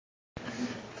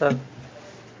So,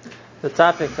 the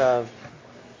topic of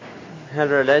how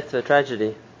to relate to a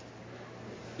tragedy.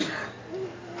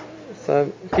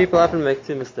 So, people often make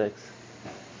two mistakes,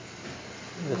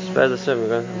 which I'm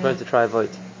going to try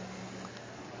avoid.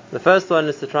 The first one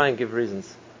is to try and give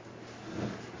reasons.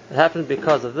 It happened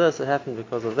because of this, it happened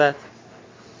because of that.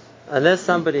 Unless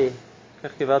somebody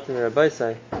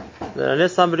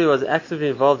was actively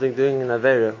involved in doing an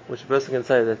avera, which a person can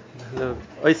say that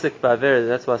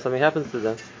that's why something happens to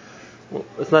them,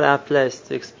 it's not our place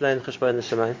to explain Cheshbon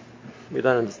Neshamayim. We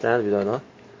don't understand, we don't know.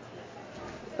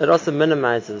 It also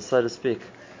minimizes, so to speak,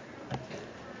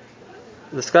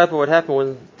 the scope of what happened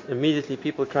when immediately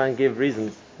people try and give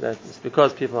reasons that it's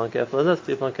because people aren't careful in this,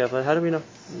 people aren't careful. How do we know?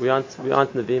 We aren't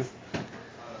Nevi'im.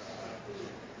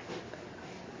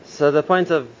 So the point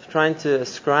of trying to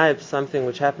ascribe something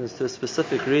which happens to a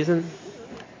specific reason,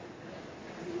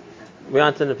 we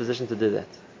aren't in a position to do that.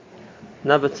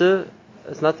 Number two,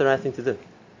 it's not the right thing to do.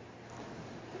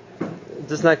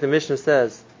 Just like the Mishnah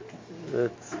says,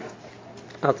 that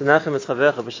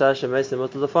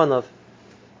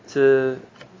to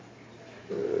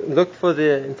look for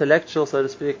the intellectual, so to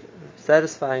speak,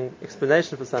 satisfying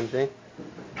explanation for something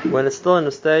when it's still in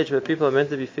a stage where people are meant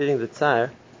to be feeling the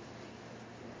tsar.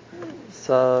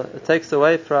 So it takes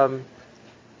away from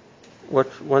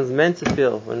what one's meant to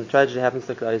feel when a tragedy happens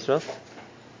to Klal Yisrael,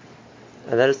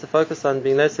 and that is to focus on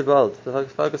being less bold, to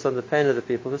focus on the pain of the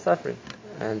people who are suffering.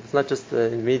 And it's not just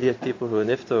the immediate people who are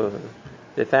nifta or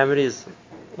their families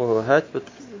or who are hurt, but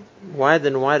wider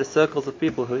and wider circles of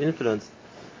people who are influenced,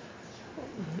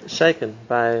 shaken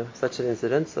by such an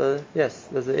incident. So yes,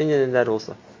 there's an inyan in that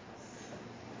also.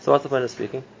 So what's the point of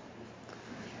speaking?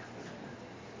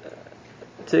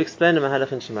 To explain the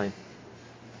Mahalach in Shemayim.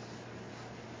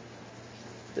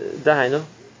 Dahainu,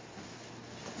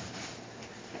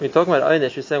 we're talking about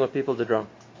Oynesh, we're saying what people did wrong.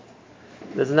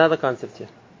 There's another concept here.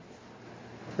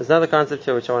 There's another concept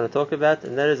here which I want to talk about,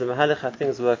 and that is the Mahalach how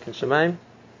things work in Shemayim.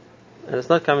 And it's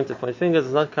not coming to point fingers,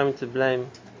 it's not coming to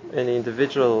blame any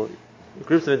individual,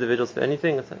 groups of individuals for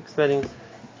anything, it's explaining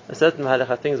a certain Mahalach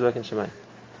how things work in Shemayim.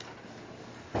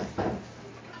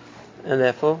 And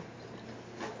therefore,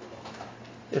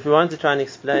 if we want to try and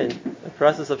explain the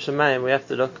process of Shemayim, we have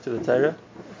to look to the Torah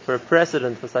for a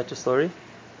precedent for such a story,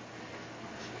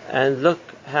 and look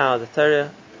how the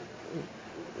Torah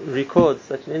records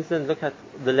such an incident, look at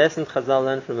the lesson Chazal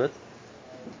learned from it,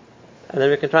 and then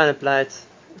we can try and apply it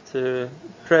to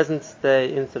present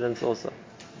day incidents also.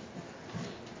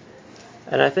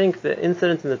 And I think the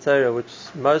incident in the Torah which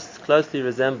most closely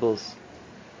resembles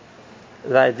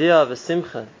the idea of a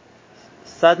simcha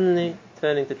suddenly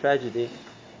turning to tragedy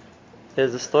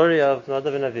is the story of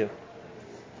Nadav and Avihu.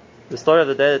 The story of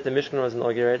the day that the Mishkan was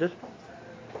inaugurated.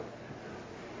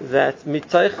 That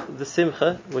mitoich the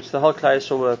simcha, which the whole Klal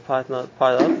Yisrael were part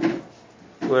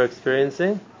of, were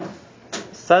experiencing,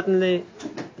 suddenly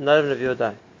Nadav and Avihu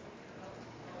die.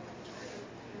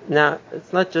 Now,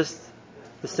 it's not just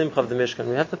the simcha of the Mishkan.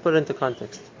 We have to put it into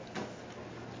context.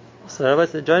 So,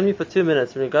 join me for 2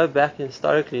 minutes when we go back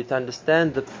historically to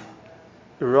understand the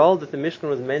role that the Mishkan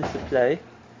was meant to play,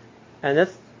 and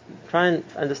let's try and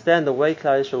understand the way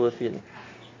Klal Yisrael were feeling.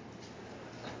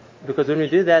 Because when we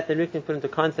do that, then we can put into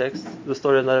context the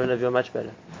story of Nadav and Avihu much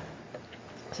better.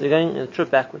 So we're going a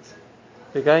trip backwards.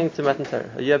 We're going to Matan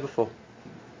Torah, a year before.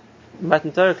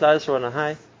 Matan Torah, Klal Yisrael on a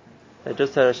high. They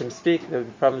just heard Hashem speak, they were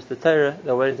promised the Torah,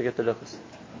 they're waiting to get the Luchos.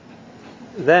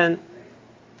 Then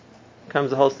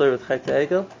comes the whole story with Chet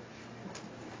Egel,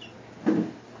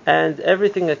 and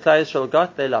everything that Klal Yisrael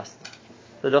got, they lost.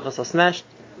 The Luchos are smashed,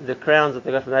 the crowns that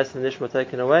they got from Esav and Ishmael were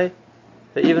taken away,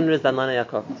 they even raised Danana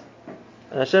Yaakov.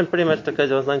 And Hashem pretty much took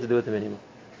there was nothing to do with them anymore.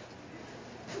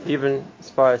 Even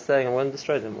as far as saying, I'm going to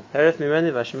destroy them all. Heref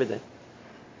mimeni v'ashmidei.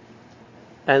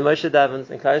 And Moshe davens,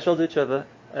 and Klal Yisrael do tshuva,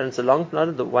 and it's a long,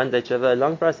 not a one-day tshuva, a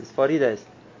long process, 40 days.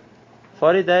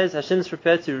 40 days, Hashem is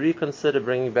prepared to reconsider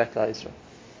bringing back Klal Yisrael.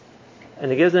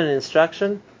 And He gives them an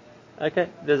instruction, okay,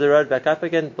 there's a road back up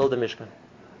again, build a Mishkan.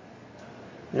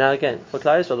 Now again, for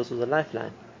Klal Yisrael, this was a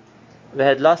lifeline. They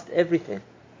had lost everything.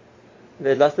 They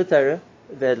had lost the Torah,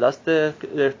 they had lost the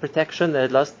protection, they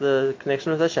had lost the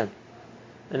connection with Hashem.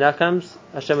 And now comes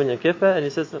Hashem in Yom Kippur, and He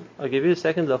says, I'll give you a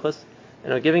second Luchos,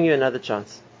 and I'm giving you another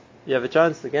chance. You have a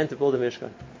chance again to build a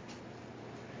Mishkan.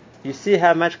 You see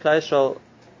how much Klal Yisrael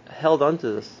held on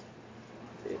to this.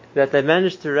 That they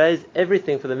managed to raise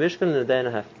everything for the Mishkan in a day and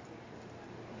a half.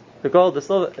 The gold, the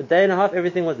silver, a day and a half,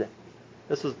 everything was there.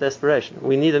 This was desperation.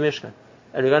 We need a Mishkan.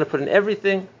 And we're going to put in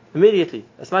everything immediately,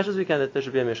 as much as we can, that there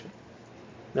should be a Mishkan.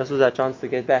 This was our chance to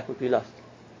get back what we lost.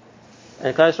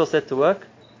 And Klal Yisrael set to work,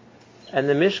 And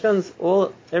the Mishkan's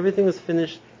everything is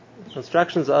finished,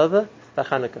 construction's over by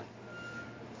Hanukkah.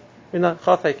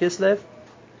 Chafei Kislev,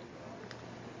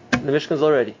 the Mishkan's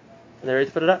all ready. And they're ready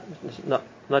to put it up? No,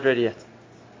 not ready yet.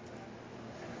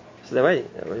 So they're waiting.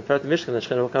 When you put up the Mishkan, the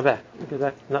Shekhinah will come back. You go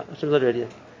back. No, Hashem's not ready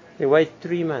yet. They wait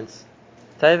 3 months.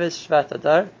 Teves, Shvat,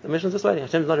 Adar, the Mishkan's just waiting.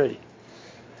 Hashem's not ready.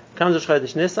 Comes the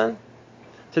Chodesh Nisan.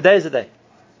 Today is the day.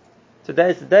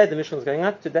 Today is the day, the Mishkan's going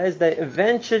up. Today is the day.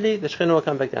 Eventually, the Shekhinah will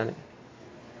come back down again.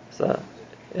 So,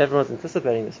 everyone's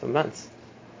anticipating this for months.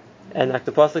 And like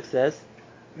the Pasuk says,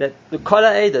 that the Kol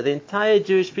HaEdah, the entire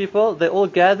Jewish people, they all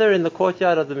gather in the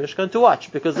courtyard of the Mishkan to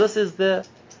watch, because this is the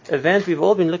event we've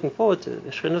all been looking forward to.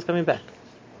 The Shekhinah is coming back.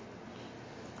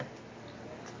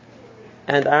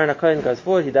 And Aaron HaKohen goes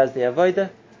forward, he does the Avodah,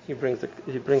 he brings up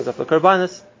the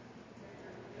Korbanos,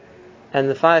 and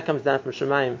the fire comes down from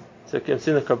Shemayim to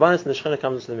consume the Korbanos, and the Shekhinah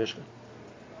comes to the Mishkan.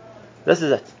 This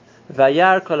is it.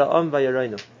 Vayar kol ha'om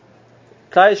vayaroinu.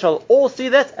 Klal shall all see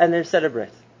that and then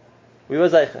celebrate. We were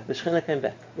Zaycha. The Shekhinah came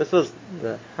back. This was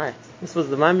the height. This was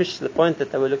the mamish, the point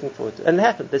that they were looking forward to. And it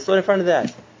happened. They saw it in front of their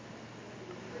eyes.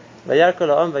 Vayar kol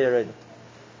ha'om vayaroinu.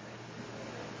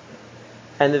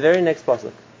 And the very next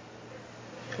pasuk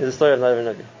is the story of Nadav and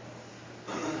Avihu.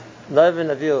 Nadav and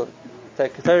Avihu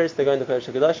take terrorists, they go into Kodesh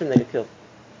HaKodashim, they get killed.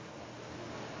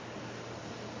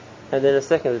 And then a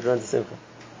second, it runs to Simcha.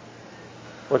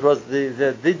 What was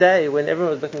the day when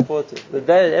everyone was looking forward to? The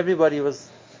day that everybody was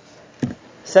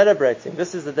celebrating.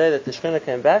 This is the day that the Shekhinah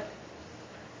came back.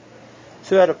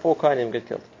 2 out of 4 Kohanim get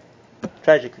killed.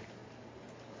 Tragically.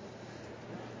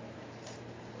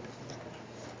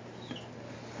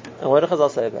 And what do Chazal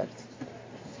say about it?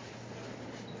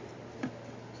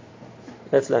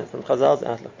 Let's learn from Chazal's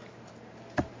outlook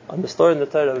on the story in the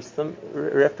Torah, which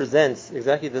represents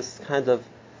exactly this kind of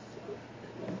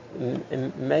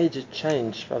major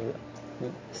change from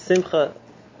Simcha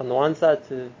on the one side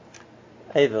to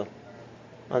Avil,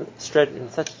 straight in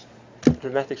such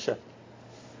dramatic shift.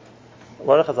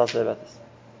 What do Chazal say about this?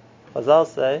 Chazal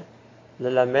say,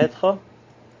 "Lelamedcha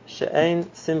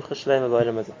she'ein simcha shleima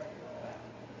b'olam hazeh."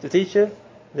 To teach you,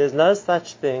 there's no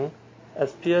such thing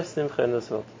as pure simcha in this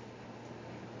world.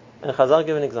 And Chazal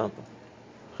give an example.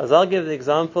 Chazal give the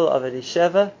example of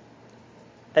Elisheva,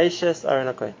 Eishes Aaron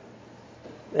HaKohen.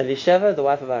 Elisheva, the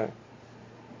wife of Aaron.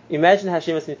 Imagine how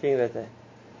she must be feeling that day.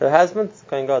 Her husband,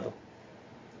 Kohen Gadol.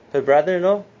 Her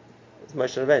brother-in-law is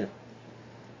Moshe Rabbeinu.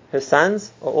 Her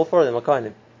sons, or all 4 of them, are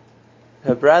Kohanim.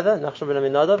 Her brother, Nachshon ben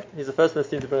Aminadav, he's the first one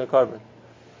to bring a korban.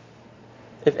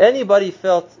 If anybody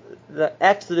felt the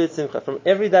absolute simcha from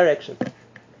every direction,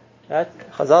 right?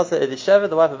 Chazal said Elisheva,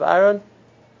 the wife of Aaron,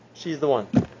 she's the one.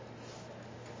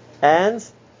 And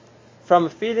from a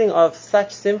feeling of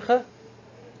such simcha,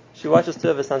 she watches 2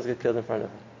 of her sons get killed in front of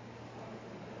her.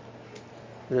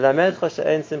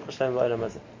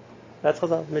 That's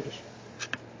Chazal, Midrash.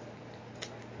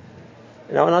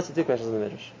 And I want to ask you 2 questions in the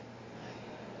Midrash.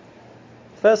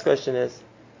 The first question is,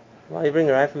 why you bring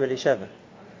a raya from Elisheva?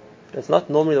 It's not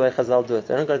normally the way Chazal do it.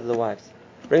 They don't go to the wives.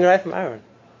 Bring a raya from Aaron.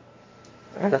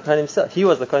 Aaron HaKohen himself, he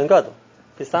was the Kohen Gadol.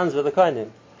 His sons were the Kohanim.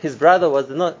 His brother was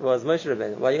Moshe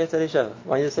Rabbeinu. Why are you going to Elisheva?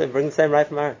 Why don't you just bring the same raya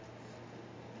from Aaron?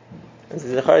 It's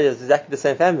exactly the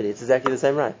same family. It's exactly the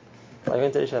same raya. Why are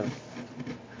you going to Elisheva?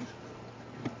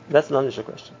 That's an unusual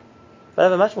question. But I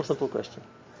have a much more simple question.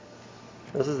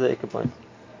 This is the Ikka point.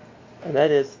 And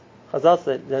that is, Chazal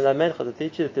said, to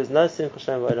teach you that there's no simcha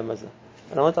shem b'olam hazeh.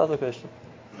 And I want to ask the question.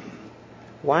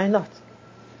 Why not?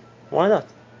 Why not?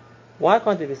 Why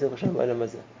can't there be simcha shem b'olam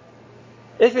hazeh?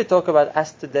 If you talk about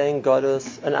us today in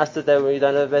Godus, and us today when we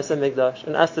don't have a Beis HaMikdash,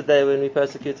 and us today when we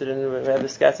persecuted and we have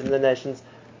scattered in the nations,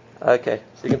 okay,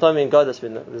 so you can tell me in Godus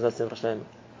there's no simcha shem.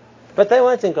 But they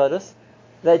weren't in Godus.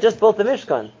 They just built the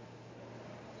Mishkan.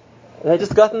 They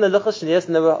just gotten the Luchas Shniyas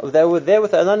and they were there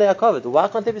with the Ananei HaKavod. Why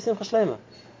can't they be Simcha Shlema?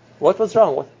 What was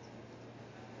wrong?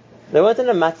 They weren't in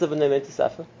a matzah when they meant to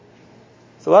suffer.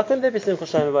 So why couldn't they be Simcha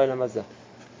Shlema b'olam hazeh?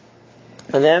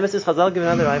 And the emphasis Chazal give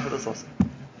another eye for this also.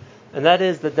 And that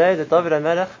is the day that David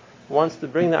HaMelech wants to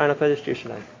bring the Aron HaKodesh to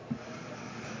Yerushalayim.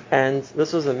 And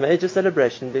this was a major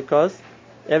celebration because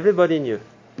everybody knew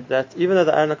that even though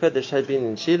the Aron HaKodesh had been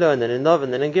in Shiloh and then in Nov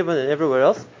and then in Givon and everywhere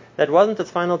else, that wasn't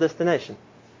its final destination.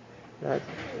 Right?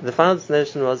 The final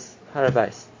destination was Har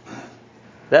HaBayis.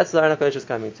 That's what the Aron HaKodesh is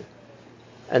coming to.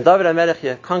 And David HaMelech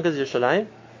here conquers Yerushalayim,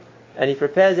 and he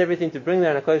prepares everything to bring the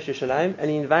Aron HaKodesh to Yerushalayim, and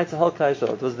he invites the whole Klal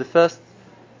Yisrael. It was the first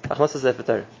Achmas Sefer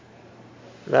Torah.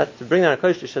 Right? To bring the Aron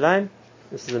HaKodesh to Yerushalayim,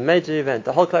 this is a major event.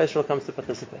 The whole Klal Yisrael comes to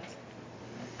participate.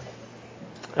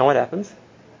 And what happens?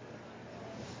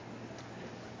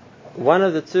 One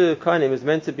of the 2 Kohanim who's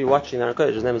meant to be watching the Aron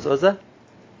HaKodesh, his name is Uzzah,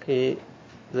 the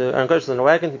Aaron Kodesh is on a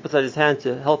wagon, he puts out his hand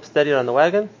to help steady it on the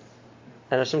wagon,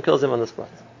 and Hashem kills him on the spot.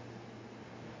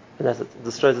 And that's it,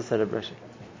 destroys the celebration.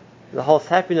 The whole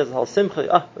happiness, the whole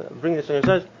simcha, bring the Shem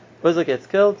Hashem, Uzzah gets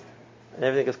killed, and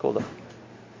everything gets called off.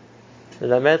 The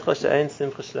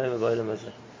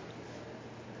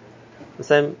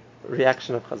same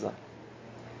reaction of Chazal.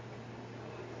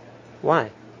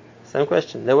 Why? Same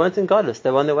question. They weren't in Godless.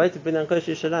 They were on their way to bring down Kodesh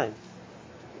Yerushalayim.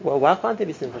 Well, why can't they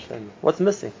be Simcha Shlema? What's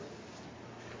missing?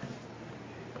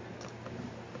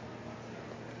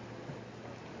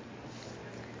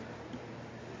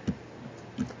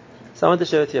 So I want to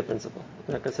share with you a principle.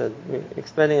 Like I said, we're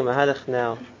explaining a Mahalach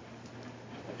now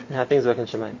and how things work in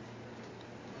Shemayim.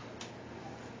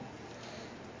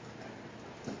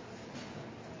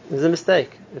 There's a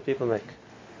mistake that people make.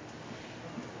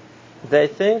 They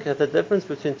think that the difference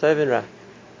between Tov and Ra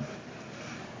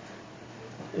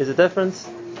is a difference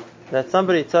that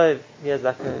somebody Tov,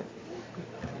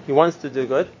 he wants to do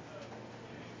good,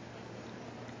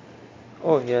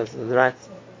 or he has the right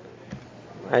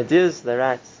ideas, the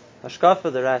right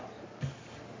hashkafa, the right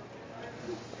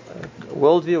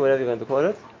worldview, whatever you're going to call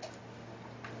it.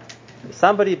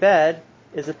 Somebody bad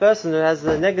is a person who has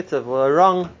a negative or a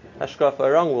wrong hashkafa,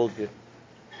 a wrong worldview.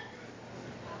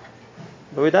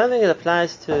 But we don't think it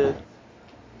applies to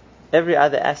every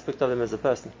other aspect of him as a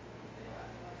person.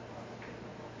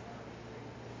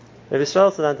 Rabbi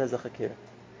Yisrael Salant has a chakira.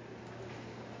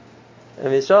 And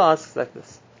Rabbi Yisrael asks like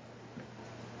this.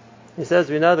 He says,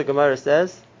 we know the Gemara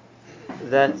says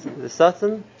that the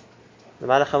Satan, the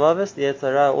Malach HaMavis, the Yetzer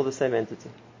Hara are all the same entity.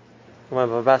 It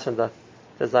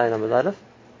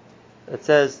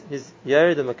says he's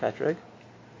Yerid Mekatreg.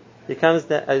 He comes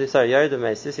down, Yerid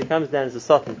Mesis. He comes down as a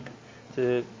Satan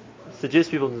to seduce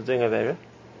people into doing Avera.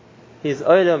 He's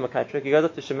Oile Mekatreg. He goes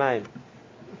up to Shemayim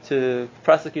to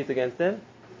prosecute against them.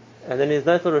 And then he's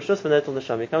Notel Rishus for Notel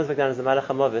Neshama. He comes back down as the Malach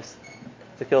HaMavis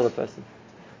to kill the person.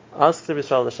 Ask Rabbi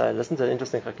Yisrael L'Shai. Listen to an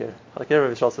interesting chakir. Chakir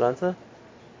Rabbi Yisrael Salanta,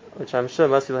 which I'm sure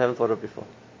most people haven't thought of before.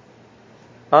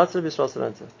 Ask Rabbi Yisrael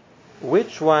Salanta,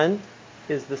 which one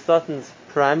is the Satan's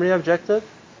primary objective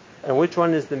and which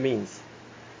one is the means?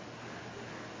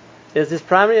 Is his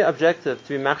primary objective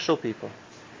to be machshel people,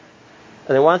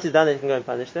 and then once he's done it, he can go and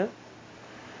punish them?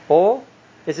 Or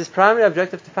is his primary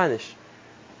objective to punish?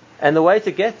 And the way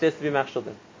to get there is to be machshel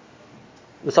them.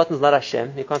 The Satan's not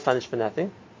Hashem, he can't punish for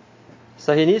nothing.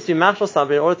 So he needs to be machshel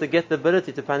somebody in order to get the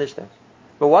ability to punish them.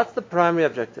 But what's the primary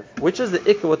objective? Which is the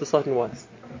ikka what the Satan wants?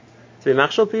 To be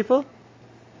machshel people?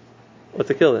 Or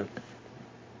to kill them?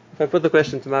 If I put the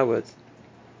question to my words.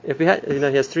 If we had, he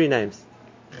has three names.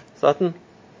 Satan,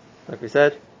 like we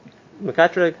said,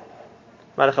 Mekatreg,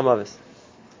 Malach HaMavis.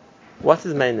 What's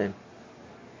his main name?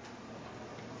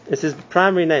 Is his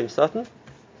primary name Satan?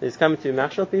 He's coming to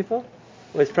machshel people?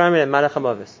 Or his primary name Malach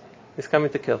HaMavis? He's coming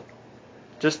to kill.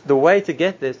 Just the way to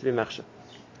get there is to be machshel.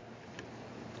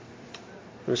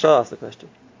 Rabbi Yisrael asked the question.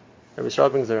 Rabbi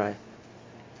Yisrael brings a raya.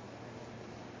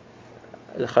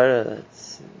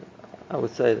 I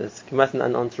would say that's kemat an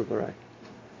unanswerable raya.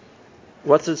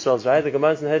 What's Yisrael's raya? The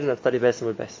Gemara is in the Hedin of study Beis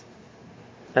and Beis.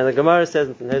 And the Gemara says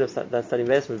in the Hedin of that study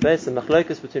Beis and Beis, the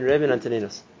machlokes between Rebbe and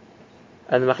Antoninus.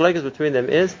 And the machlokes between them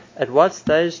is, at what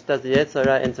stage does the Yetzer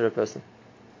Hara enter a person?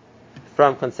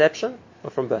 From conception or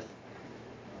from birth?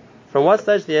 From what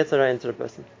stage does the Yetzer Hara enter a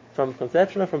person? From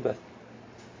conception or from birth?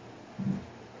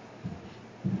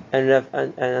 And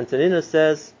Antoninus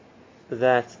says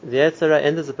that the Yetzer Hara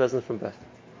enters a person from birth.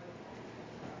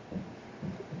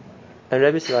 And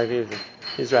Rebbe said, I agree with him.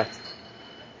 He's right.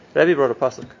 Rebbe brought a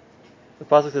pasuk. The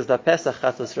pasuk says, "La Pesach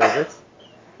Chatos Rebet,"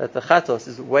 that the Chatos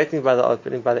is waiting by the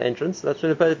opening, by the entrance. That's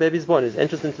when the baby is born. His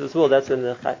entrance into this world. That's when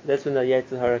the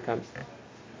Yetzer Hara comes.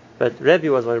 But Rebbe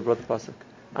was the one who brought the pasuk.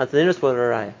 Antoninus brought a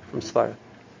raya from Sfara.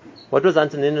 What was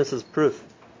Antoninus' proof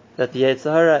that the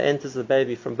Yetzer Hara enters the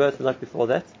baby from birth and not before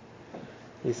that?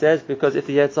 He says, because if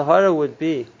the Yetzer Hara would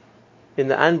be in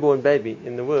the unborn baby,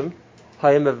 in the womb,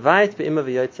 it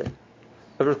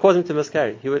would cause him to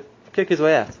miscarry. He would kick his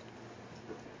way out.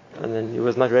 And then he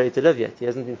was not ready to live yet. He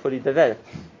hasn't been fully developed.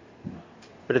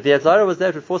 But if the Yetzer Hara was there,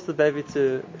 it would force the baby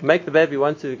to make the baby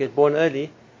want to get born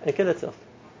early and kill itself.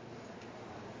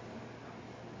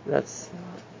 That's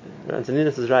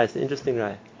Antoninus is right. It's an interesting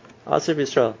right. Ask Rabbi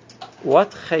Yisrael,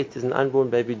 what chait is an unborn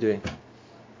baby doing?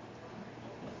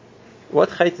 What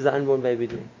chait is an unborn baby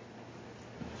doing?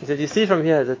 He said, you see from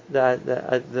here that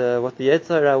what the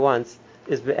Yetzer Hara wants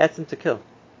is be'etzim to kill,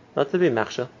 not to be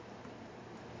machshel.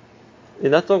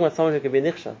 You're not talking about someone who can be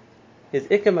nichshel. His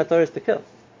ikka mator is to kill.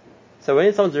 So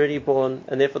when someone's already born,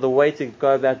 and therefore the way to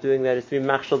go about doing that is to be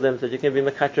machshel them, so that you can be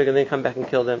mekatreg and then come back and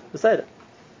kill them. Beseder.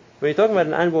 When you're talking about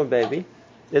an unborn baby,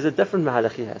 there's a different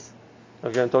mahalach he has.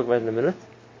 I'm going to talk about it in a minute.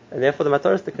 And therefore the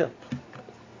matar is to kill.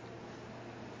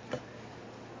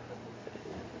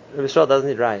 Rabbi Yisrael doesn't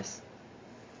need rayas.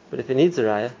 But if he needs a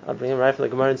raya, I'll bring him raya from the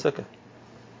Gemara in Sukkah.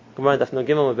 Gemara in Daf Nun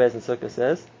Gimel Mabez in Sukkah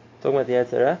says, talking about the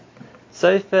Yetzirah,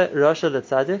 Soife Rasha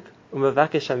L'Tzadik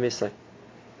U'Mevakesh HaMisai.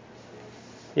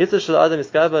 Yitzir Shel Adam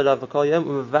Iskaba Elav V'Kol Yom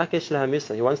U'Mevakesh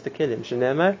LeHamisai. He wants to kill him.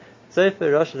 Shneimar Soife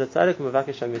Rasha L'Tzadik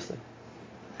U'Mevakesh HaMisai.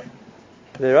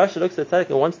 The Rasha looks at the Tzadik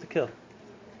and wants to kill.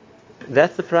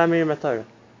 That's the primary matara.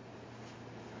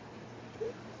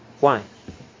 Why?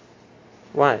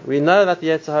 We know about the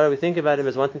Yetzer Hara, we think about him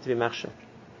as wanting to be machshel.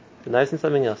 But now it's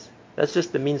something else. That's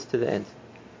just the means to the end.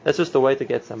 That's just the way to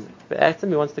get somebody. But Atam,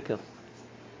 he wants to kill.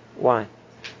 Why?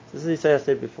 This is the I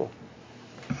said before.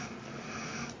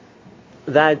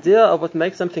 The idea of what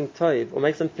makes something toiv or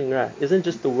makes something ra isn't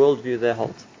just the worldview they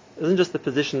hold. Isn't just the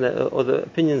position or the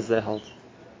opinions they hold.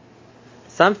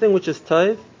 Something which is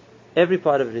toiv, every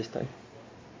part of it is toiv.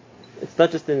 It's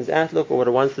not just in his outlook or what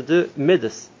it wants to do.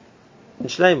 Midas, in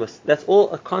shleimus, that's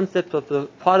all a concept of the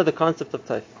part of the concept of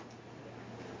toiv.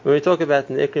 When we talk about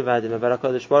in Ikri Vadim about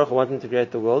HaKadosh Baruch Hu wanting to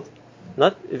create the world,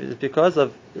 not it's because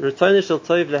of Ritzon Shel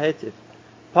Toiv Lehetiv.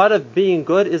 Part of being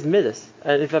good is midas,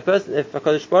 and if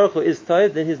HaKadosh Baruch Hu is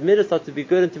toiv, then his midas ought to be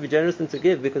good and to be generous and to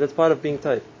give, because that's part of being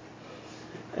toiv.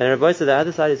 And Rabbi said the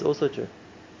other side is also true.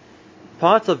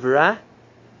 Part of ra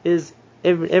is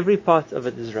every part of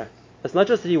it is ra. It's not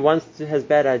just that he has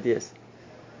bad ideas.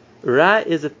 Ra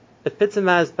is a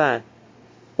epitomized bad,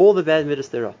 all the bad midas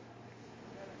there are.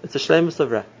 It's a shleimus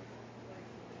of ra.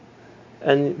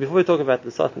 And before we talk about the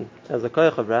Satan as a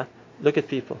koyach of ra, look at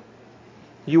people.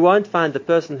 You won't find the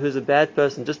person who's a bad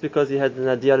person just because he had an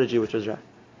ideology which was ra.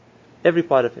 Every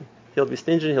part of him. He'll be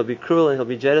stingy, he'll be cruel, and he'll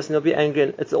be jealous, and he'll be angry,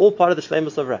 and it's all part of the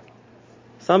shleimus of ra.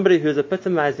 Somebody who's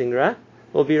epitomizing ra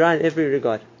will be ra in every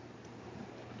regard.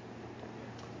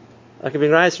 I can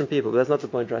bring rayas from people, but that's not the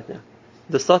point right now.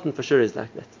 The Satan for sure is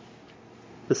like that.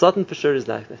 The Satan for sure is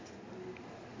like that.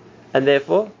 And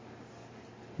therefore,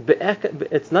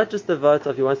 it's not just the vote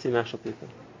of he wants to be mashal people.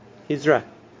 He's ra.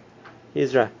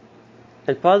 He's ra.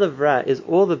 And part of ra is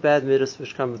all the bad midas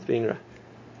which come with being ra.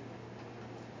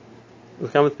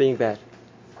 Which come with being bad.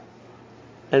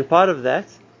 And part of that,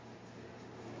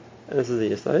 and this is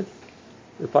the aside,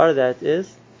 the part of that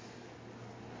is,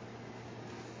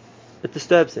 it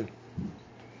disturbs him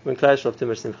when Klai Yisrael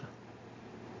Timur Simcha.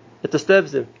 It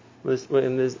disturbs him when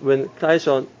Klai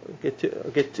Yisrael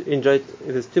get to enjoy it,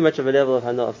 there's too much of a level of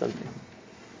hana of something.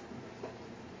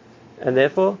 And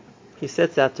therefore, he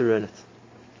sets out to ruin it.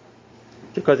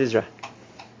 Because he's ra.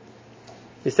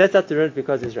 He sets out to ruin it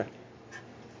because he's ra.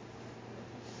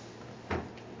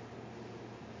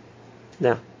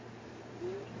 Now,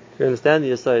 if you understand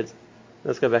the aside,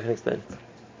 let's go back and explain it.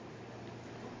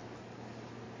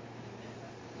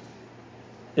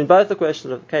 In both the case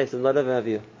of Nadav and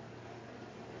Avihu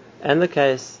and the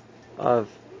case of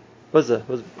Uzzah,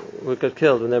 who got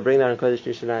killed when they were bringing down Kodesh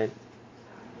Yerushalayim,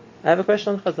 I have a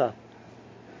question on Chazal.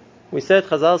 We said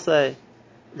Chazal say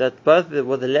that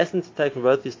the lesson to take from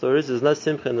both these stories is no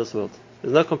simcha in this world.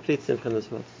 There's no complete simcha in this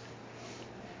world.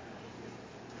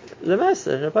 Rabbi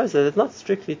said it's not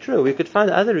strictly true. We could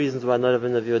find other reasons why Nadav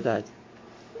and Avihu died.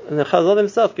 And the Chazal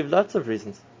himself give lots of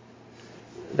reasons.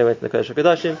 They went to the Kodesh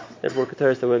HaKadoshim, they brought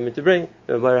Keteris they weren't meant to bring,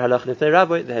 they were Moira Halach Nifnei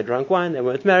Rabbi, they had drunk wine, they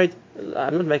weren't married.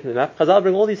 I'm not making them up. Chazal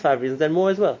bring all these 5 reasons and more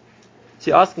as well.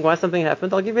 So you're asking why something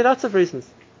happened, I'll give you lots of reasons.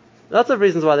 Lots of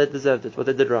reasons why they deserved it, what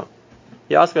they did wrong.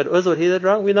 You ask about Uzzah, what he did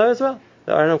wrong, we know as well.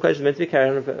 The Aron HaKodesh was meant to be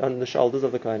carried on the shoulders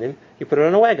of the Kohanim, he put it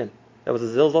on a wagon. That was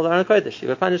a zilzal of the Aron HaKodesh, he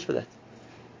got punished for that.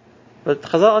 But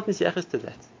Chazal aren't Mesiachis to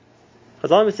that.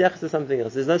 Chazal Mesiachis to something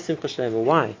else. There's no Simcha Shlema.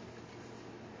 Why?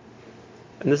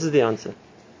 And this is the answer.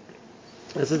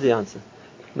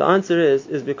 The answer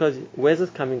is because where's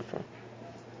it coming from?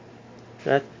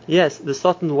 Right? Yes, the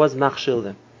Satan was machshil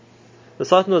them. The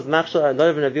Satan was machshil not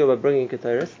even Avihu by bringing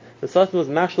Keteris. The Satan was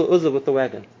machshil Uzzah with the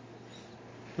wagon.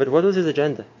 But what was his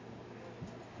agenda?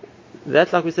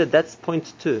 That's like we said. That's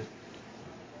point 2.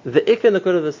 The ikon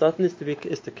nakud of the Satan is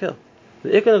to kill. The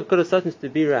ikon nakud of the Satan is to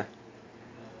be ra.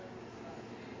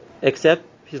 Except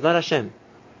he's not Hashem,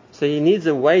 so he needs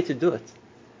a way to do it.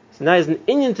 So now he's an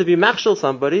Indian to be machshel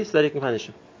somebody so that he can punish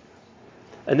him.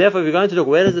 And therefore, if we're going to look,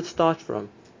 where does it start from?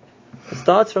 It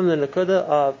starts from the nakuda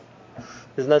of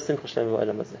there's no simcha shlema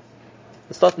b'olam hazeh.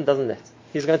 The Satan doesn't let.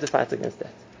 He's going to fight against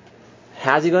that.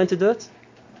 How's he going to do it?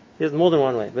 There's more than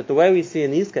one way. But the way we see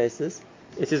in these cases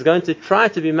is he's going to try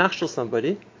to be machshel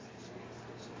somebody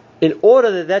in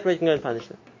order that way he can go and punish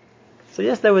them. So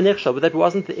yes, they were nechshel, but that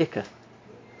wasn't the ikka.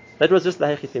 That was just the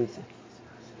heichitimtzi.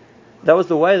 That was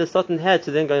the way the Satan had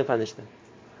to then go and punish them.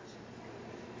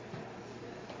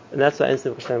 And that's why Ein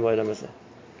Simcha Shem B'Olam Hazeh.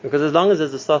 Because as long as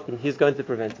there's a Satan, he's going to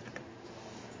prevent it.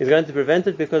 He's going to prevent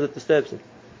it because it disturbs him.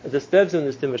 It disturbs him when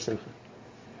there's too much Simcha.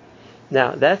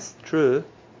 Now, that's true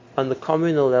on the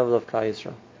communal level of Klal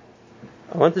Yisrael.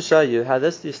 I want to show you how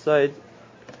this Yisod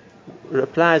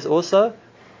applies also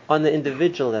on the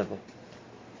individual level.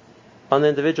 On the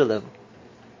individual level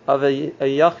of a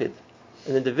Yachid,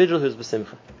 an individual who's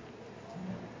b'simcha.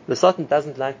 The Satan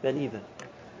doesn't like that either.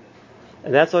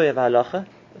 And that's why we have a halacha.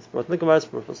 It's brought in the Gemara, it's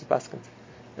brought also Paskan.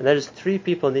 And that is 3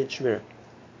 people need shmirah.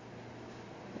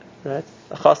 Right?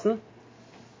 A chassan,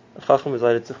 a chacham is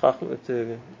related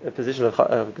to a position of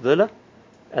gedula,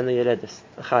 and the yeledis,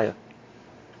 a chaya.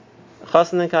 A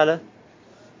chassan and kala,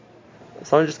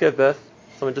 someone just gave birth,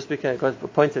 someone just got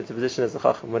appointed to a position as a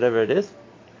chacham, whatever it is,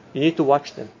 you need to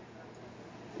watch them.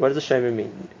 What does a shomer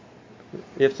mean?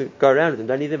 You have to go around with them,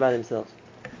 don't leave them by themselves.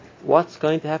 What's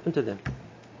going to happen to them?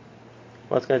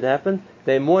 What's going to happen?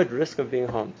 They're more at risk of being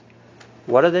harmed.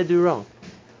 What do they do wrong?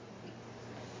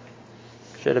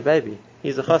 She had a baby.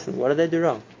 He's a chassan. What do they do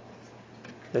wrong?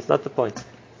 That's not the point.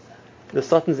 The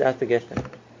Satan's out to get them.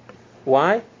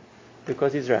 Why?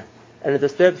 Because he's right. And it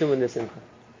disturbs him when there's simcha.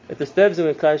 It disturbs him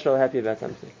when Klal Yisrael are happy about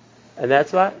something. And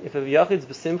that's why, if a yachid's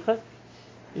b'simcha,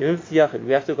 even if it's yachid,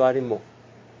 we have to guard him more.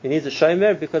 He needs a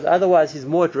shomer because otherwise he's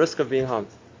more at risk of being harmed.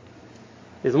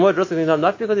 He's more at risk of being harmed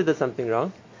not because he did something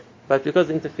wrong, but because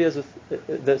it interferes with,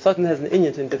 the Satan has an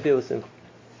inyan to interfere with simcha.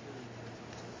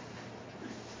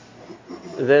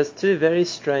 There's 2 very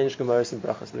strange Gemaras in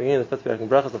Brachos. The beginning of the 5th paragraph in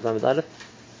Brachos of Lamed Aleph.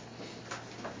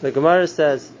 The Gemara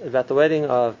says about the wedding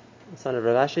of the son of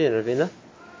Rav Ashi and Ravina,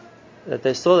 that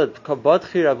they saw that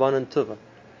Kabadchi Rabbanan Tuva.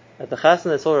 At the Chassan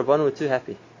they saw Rabbanan were too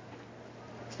happy.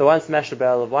 So the one smashed a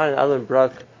barrel of wine and the other one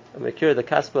broke a mercury, the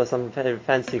kaspa, some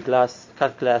fancy glass,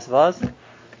 cut glass vase,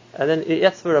 and then it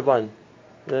ate for Rabbanan.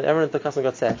 Everyone at the Chassan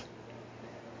got sad.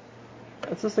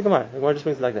 That's just the Gemara. The Gemara just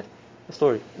brings it like that. The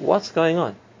story. What's going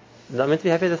on? They're not meant to be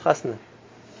happy with Chasna.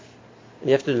 And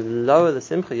you have to lower the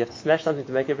simcha, you have to smash something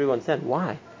to make everyone stand.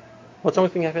 Why? What's wrong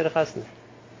with being happy with Chasna?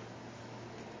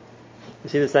 You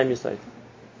see the same Yisod.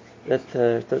 That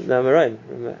the Amoraim,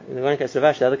 in the one case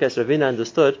Rav Ashi, the other case Ravina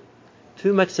understood,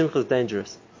 too much simcha is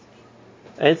dangerous.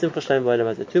 Ein simcha shleim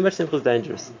b'olam hazeh. Too much simcha is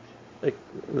dangerous.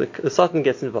 The Satan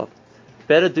gets involved.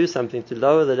 Better do something to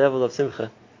lower the level of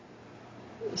simcha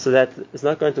so that it's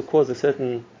not going to cause a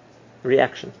certain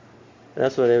reaction. And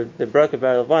that's why they broke a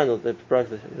barrel of wine, or they broke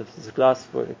the glass,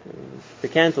 for the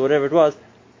cans, or whatever it was.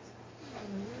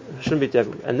 It shouldn't be too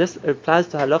heavy. And this applies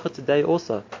to halacha today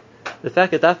also. The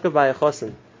fact that after by a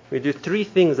chosin, we do 3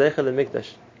 things zeichel mikdash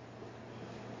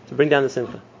to bring down the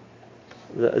simcha.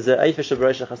 The eifish of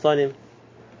Rosh Chasanim,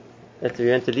 that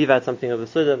we want to leave out something of the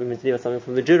suda, we want to leave out something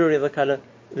from the jewelry of the color.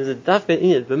 There's a dafka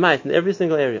in it, b'mayit, in every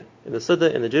single area, in the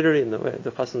suda, in the jewelry, in the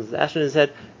chosin's ash in his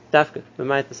head, dafka,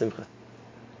 b'mayit the simcha.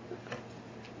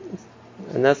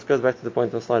 And that goes back to the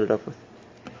point I started off with.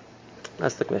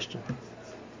 That's the question.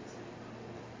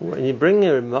 When you bring a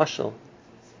mashal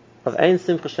of Ein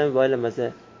Simcha Shem B'Olam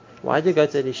Hazeh, why do you go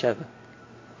to Elisheva?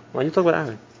 Why do you talk about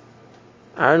Aaron?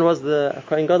 Aaron was the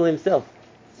Kohen Gadol himself.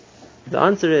 The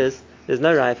answer is, there's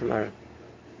no raya from Aaron.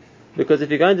 Because if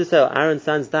you're going to say, Aaron's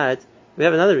sons died, we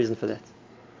have another reason for that.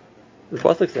 The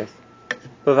Pasuk says,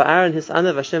 "Over Aaron his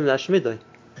anav Hashem lashmidoi."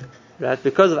 Right?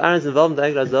 Because of Aaron's involvement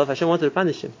in the Eglah, Hashem wanted to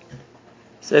punish him.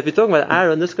 So if you're talking about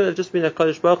Aaron, this could have just been a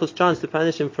Kodesh Baruch Hu's chance to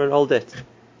punish him for an old debt.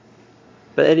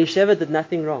 But Elisheva did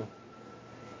nothing wrong.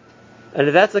 And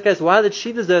if that's the case, why did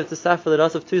she deserve to suffer the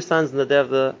loss of 2 sons on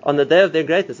the day of their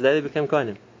greatness, the day they became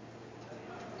Kohanim?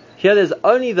 Here there's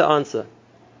only the answer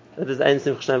that is Ein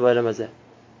Simcha Shem B'Olam Hazeh.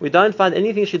 We don't find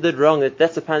anything she did wrong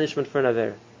that's a punishment for an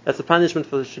Avera. That's a punishment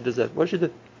for what she deserved. What did she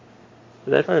do?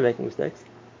 We don't find her making mistakes.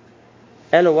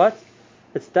 Ella what?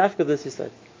 It's dafka this Yisod.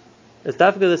 It's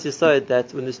dafka this Yisod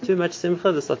that when there's too much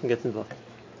simcha, the Satan gets involved.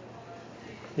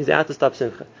 He's out to stop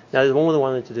simcha. Now there's more than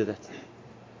one way to do that.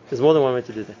 There's more than one way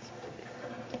to do that.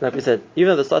 Like we said, even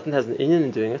though the Satan has an inyan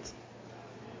in doing it,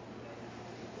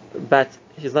 but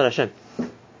he's not Hashem.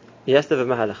 He has to have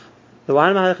a mahalach. The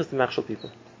one mahalach is to machshel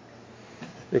people.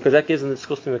 Because that gives him the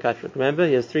schus to mekatreg. Remember,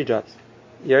 he has 3 jobs.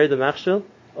 Yered the machshel,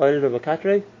 oiled the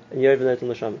mekatreg, and yered the notel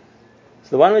neshama. So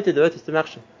the one way to do it is to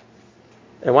machshel.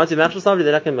 And once you machshel somebody,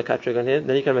 then I can mekatreg on him,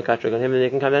 then you can mekatreg on him, and then you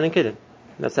can come down and kill him.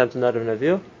 And that's happened to Nadav and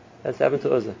Avihu. That's happened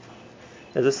to Uzzah.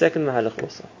 There's a second mahalach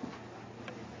also.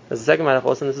 And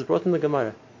this is brought in the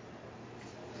Gemara.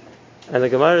 And the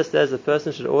Gemara says a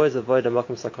person should always avoid a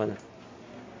makom sakana.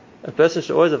 A person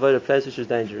should always avoid a place which is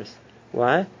dangerous.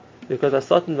 Why? Because I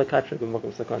sought in the katreg of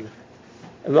makom sakana.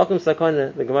 And Makom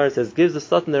Sakana, the Gemara says, gives the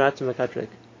Satan the right to Makatrik.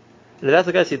 And if that's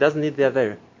the case, he doesn't need the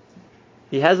Aveira.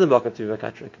 He has the Makom to be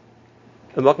Makatrik.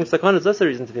 And Makom Sakana is also a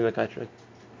reason to be Makatrik.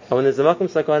 And when there's a Makom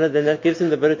Sakana, then that gives him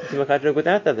the ability to Makatrik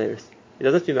without the Aveiris. He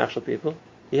doesn't have to be Machshel people.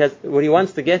 He has, what he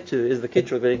wants to get to is the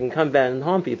Kitruk, that he can come back and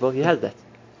harm people. He has that.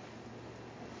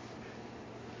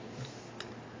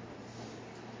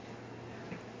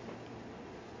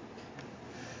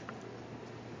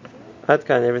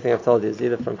 Adkan, everything I've told you is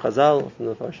either from Chazal or from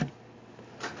the Farshim.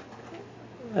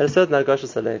 At a certain Argasha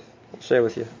Salev, I'll share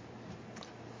with you.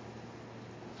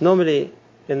 Normally,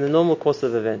 in the normal course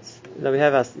of events, we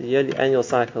have our yearly annual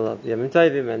cycle of Yom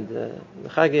Tovim and the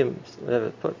Chagim,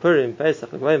 whatever, Purim, Pesach,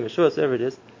 Gvoim, Meshua, whatever it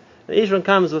is. And each one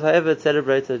comes with however it's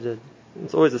celebrated.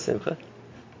 It's always a simcha.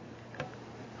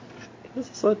 There's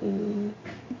a certain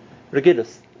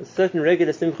regulus, a certain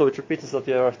regular simcha which repeats itself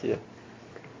year after year.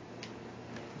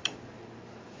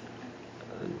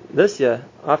 This year,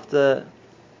 after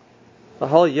a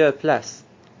whole year plus,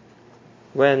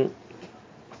 when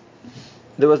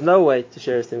there was no way to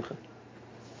share a simcha,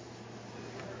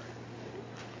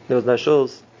 there was no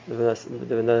shuls,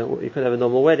 you couldn't have a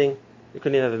normal wedding, you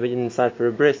couldn't even have a minyan inside for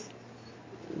a bris.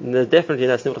 There's definitely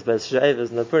no simchas, but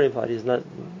she'evas, no purim parties,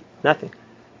 nothing.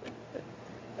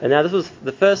 And now this was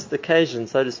the first occasion,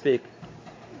 so to speak,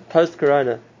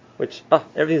 post-corona, which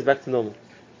everything's back to normal,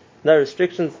 no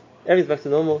restrictions. Everything's back to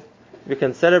normal. We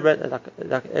can celebrate,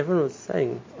 like everyone was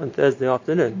saying on Thursday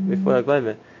afternoon before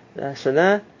Agboime.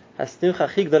 The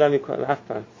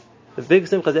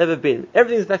biggest simcha has ever been.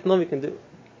 Everything's back to normal. We can do.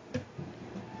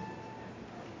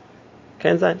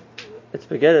 Kenzain, it's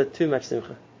forget too much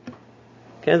simcha.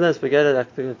 Kenzain is forget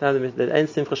like the time that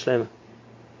ain't simcha shlema.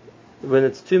 When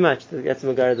it's too much, it gets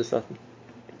magara the satan.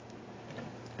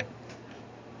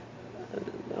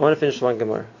 I want to finish one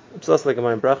Gemara. It's also like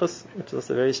Gemara in Brachos, which is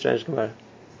also a very strange Gemara.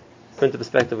 Put into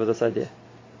perspective with this idea.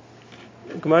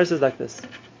 Gemara says like this: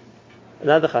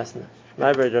 another chasna,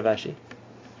 my brother Rav Ashi,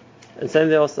 and same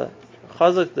there also.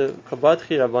 Chazak the Chabad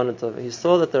Chi Rabbanan Tova. He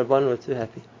saw that the Rabbanan were too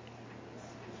happy,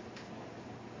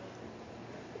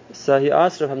 so he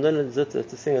asked Rav Hamdan Zutta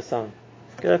to sing a song.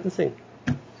 Get up and sing.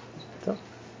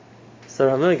 So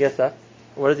Rav Hamdan gets up.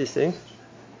 What does he sing?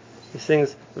 He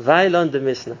sings Vailon de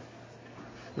Misna.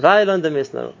 Vailon de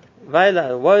Misna.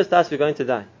 Vaila, woe is to us, we're going to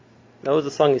die. That was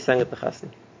the song he sang at the chasna.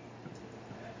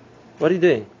 What are you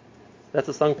doing? That's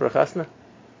a song for a chasna?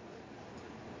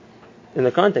 In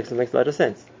the context, it makes a lot of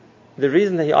sense. The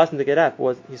reason that he asked him to get up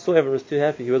was he saw everyone was too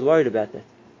happy. He was worried about that.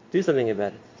 Do something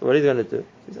about it. So what are you going to do?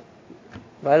 He said,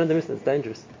 Vailon de Misna, it's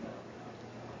dangerous.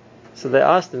 So they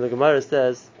asked him, the Gemara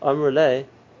says, Amrulay,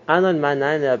 Anon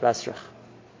manayne abasrach.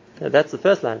 That's the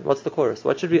first line. What's the chorus?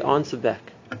 What should we answer back?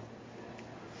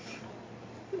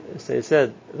 So he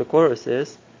said, the chorus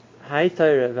is, Hai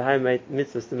Torah v'hai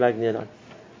mitzvahs to magniyanon.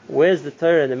 Where's the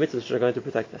Torah and the mitzvahs which are going to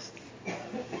protect us?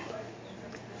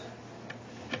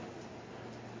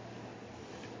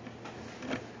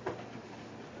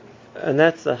 And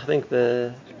that's, I think,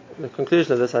 the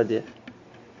conclusion of this idea.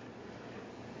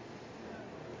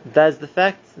 Does the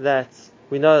fact that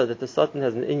we know that the Satan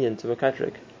has an inyan to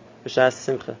Makatrik, b'shas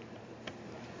simcha,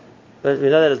 but we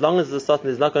know that as long as the Satan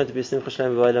is not going to be simcha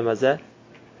shlem v'olam hazeh,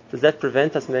 does that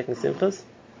prevent us making simchas?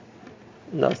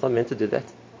 No, it's not meant to do that.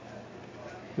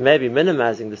 Maybe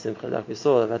minimizing the simcha, like we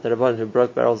saw about the Rabban who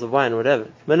broke barrels of wine or whatever.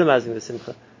 Minimizing the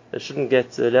simcha. It shouldn't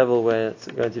get to a level where it's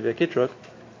going to be a kitruk.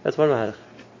 That's one mahalach.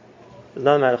 There's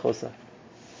another mahalach also.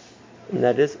 And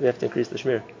that is, we have to increase the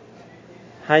shmir.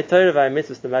 Hai Torah v'hai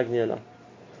mitzvahs to magni Allah.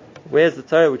 Where's the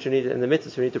Torah which you need, and the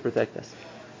mitzvahs we need to protect us?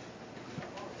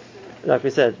 Like we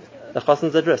said, the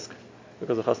chassan's at risk,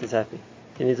 because the chassan's happy.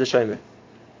 He needs a shomer.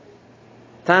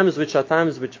 Times which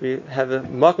we have a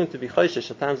makom to be choishish,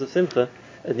 are times of simcha,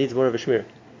 it needs more of a shmir.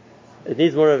 It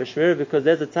needs more of a shmir because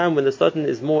there's a time when the Satan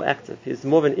is more active. He's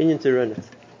more of an inyan to ruin it.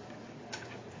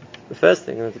 The first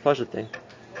thing, and it's a pashut thing,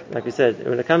 like we said,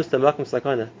 when it comes to makom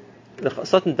sakana, the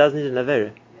Satan does need an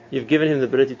avera. You've given him the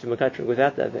ability to makatrik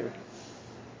without the avera.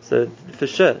 So for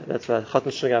sure, that's why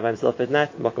chatan shouldn't go by himself at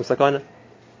night, makom sakana.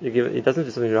 He doesn't do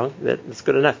something wrong. That's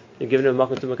good enough. You're giving him a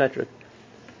makom to makatrik.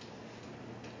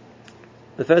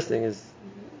 The first thing is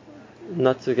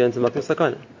not to get into makom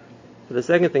sakana. But the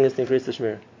second thing is to increase the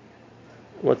shmira.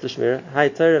 What's the shmira? Hai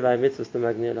Torah v'hai mitzvahs to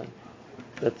magni Allah.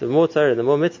 That the more Torah, the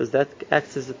more mitzvahs, that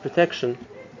acts as a protection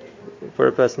for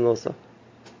a person also.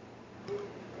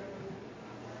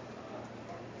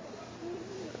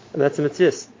 And that's a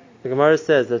mitzvah. The Gemara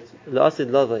says that la'asid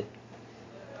lavai.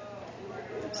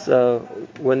 So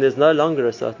when there's no longer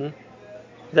a Satan,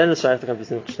 then it's shaykh to come to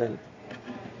simcha shleima.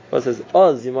 It says,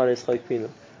 Oz Yimar Yischak Pinu.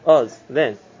 Oz,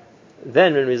 then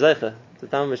when we zeicha the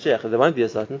time of Mashiach, if there won't be a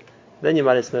Satan, then you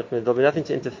might have smech, there'll be nothing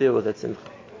to interfere with that simcha.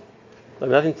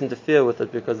 There'll be nothing to interfere with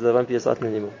it because there won't be a Satan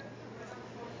anymore.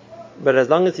 But as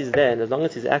long as he's there and as long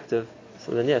as he's active,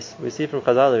 so then yes, we see from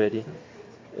Chazal already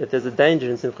that there's a danger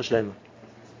in Simcha Shlema.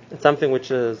 It's something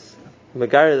which is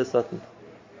Megari the Satan.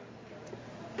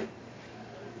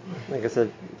 Like I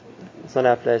said, it's not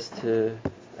our place to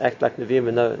act like Nevi'im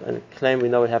and claim we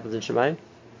know what happens in Shemaim.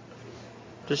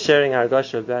 Just sharing our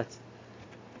Agasha about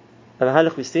a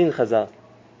halach we see in Chazal,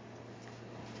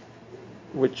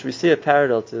 which we see a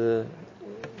parallel to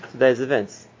today's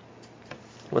events.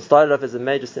 What started off as a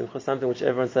major simcha, something which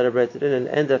everyone celebrated in, and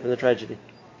ended up in a tragedy.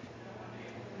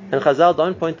 And Chazal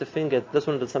don't point the finger at this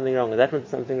one did something wrong, and that one did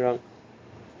something wrong.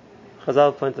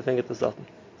 Chazal point the finger at the Satan.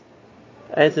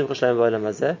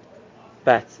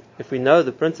 But if we know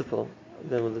the principle,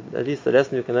 then at least the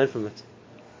lesson we can learn from it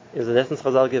is the lessons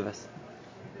Chazal give us.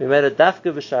 We made a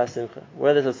dafka b'shah simcha,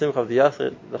 whether it's a simcha of the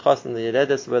yachid, the chas and the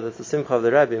yeredes, whether it's a simcha of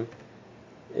the rabbim,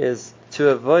 is to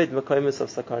avoid makoimus of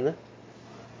sakana,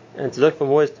 and to look for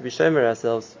ways to be shomer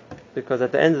ourselves, because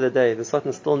at the end of the day, the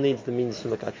Satan still needs the means from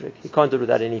the katrik. He can't do it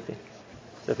without anything.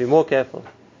 So if we're more careful,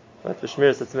 right, for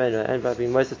shmiras atzmeinu, and by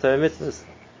being most of Torah mitzvahs,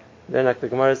 then like the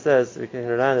Gemara says, we can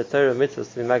rely on the Torah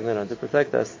mitzvahs to be magnet to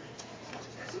protect us,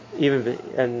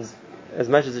 and as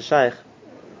much as a shaykh,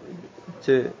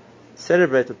 to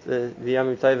celebrate the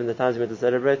Yamim Tov and the times we're meant to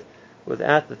celebrate,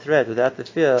 without the threat, without the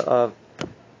fear of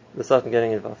the Satan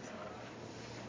getting involved.